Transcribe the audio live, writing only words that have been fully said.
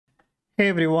Hey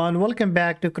everyone, welcome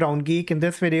back to Crown Geek. In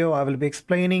this video, I will be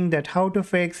explaining that how to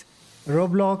fix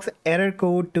Roblox error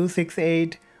code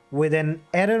 268 with an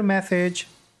error message.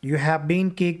 You have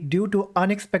been kicked due to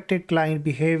unexpected client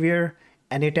behavior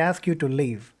and it asks you to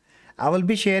leave. I will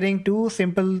be sharing two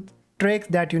simple tricks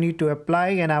that you need to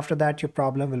apply, and after that your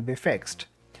problem will be fixed.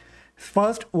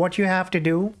 First, what you have to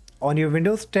do on your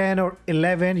Windows 10 or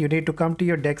 11, you need to come to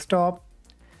your desktop,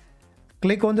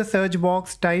 click on the search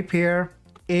box, type here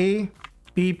appwiz.cpl,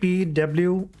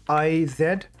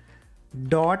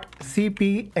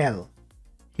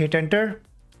 hit enter,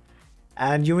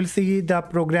 and you will see the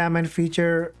program and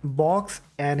feature box,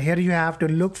 and here you have to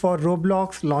look for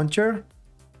Roblox launcher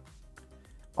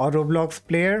or Roblox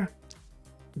player.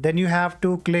 Then you have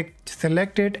to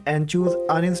select it and choose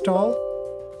uninstall,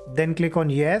 then click on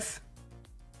yes,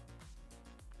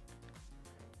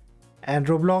 and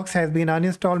Roblox has been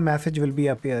uninstalled message will be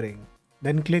appearing.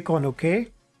 Then click on OK.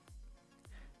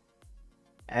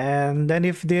 And then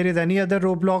if there is any other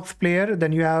Roblox player,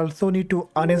 then you also need to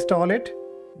uninstall it.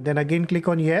 Then again click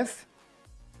on yes.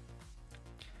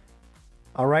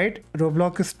 Alright,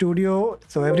 Roblox Studio.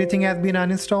 So everything has been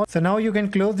uninstalled. So now you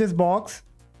can close this box.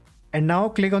 And now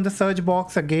click on the search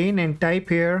box again and type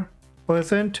here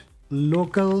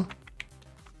 %local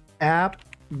app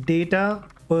data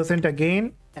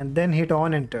 %again, and then hit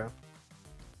on enter.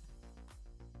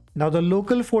 Now the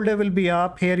local folder will be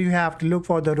up. Here you have to look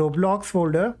for the Roblox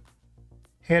folder.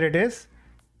 Here it is.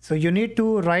 So you need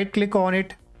to right click on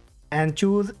it and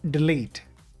choose delete.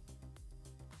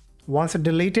 Once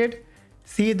deleted,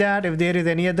 see that if there is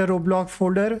any other Roblox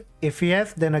folder. If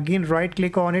yes, then again right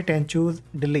click on it and choose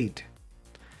delete.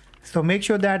 So make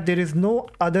sure that there is no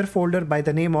other folder by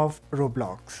the name of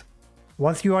Roblox.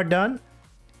 Once you are done,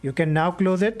 you can now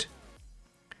close it.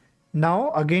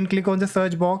 Now again click on the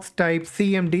search box, type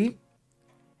CMD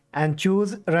and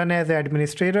choose run as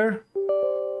administrator.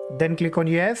 Then click on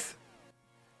yes.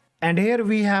 And here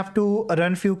we have to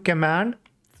run few commands.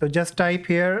 So just type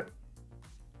here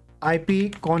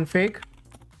ipconfig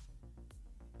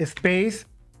space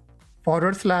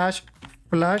 /flushdns.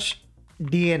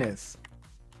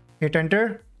 Hit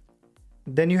enter.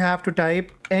 Then you have to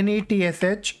type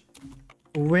netsh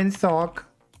winsock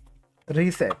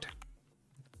reset.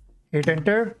 Hit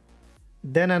enter.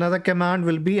 Then another command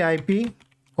will be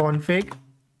ipconfig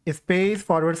space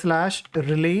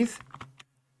 /release,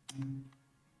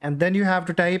 and then you have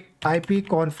to type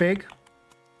ipconfig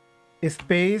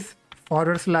space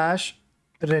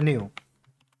 /renew.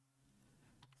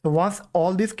 So once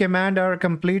all these commands are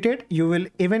completed, you will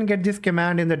even get this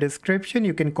command in the description.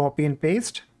 You can copy and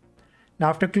paste. Now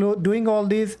after doing all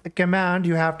these commands,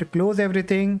 you have to close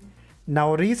everything.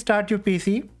 Now restart your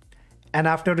PC. And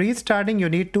after restarting, you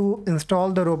need to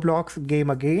install the Roblox game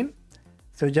again.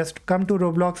 So just come to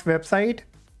Roblox website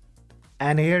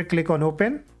and here click on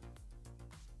open.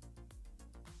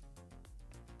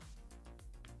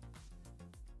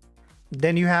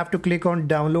 Then you have to click on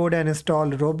download and install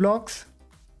Roblox.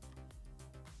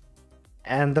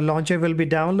 And the launcher will be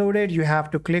downloaded. You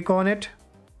have to click on it.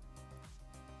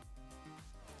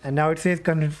 And now it says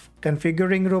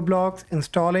configuring Roblox,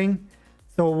 installing.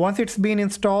 So once it's been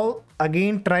installed,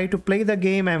 again try to play the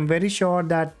game. I'm very sure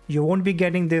that you won't be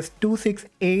getting this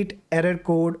 268 error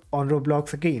code on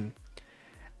Roblox again.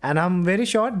 And I'm very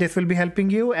sure this will be helping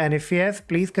you. And if yes,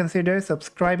 please consider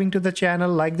subscribing to the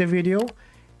channel, like the video.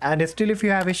 And still if you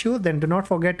have issues, then do not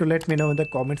forget to let me know in the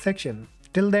comment section.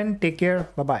 Till then, take care.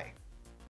 Bye-bye.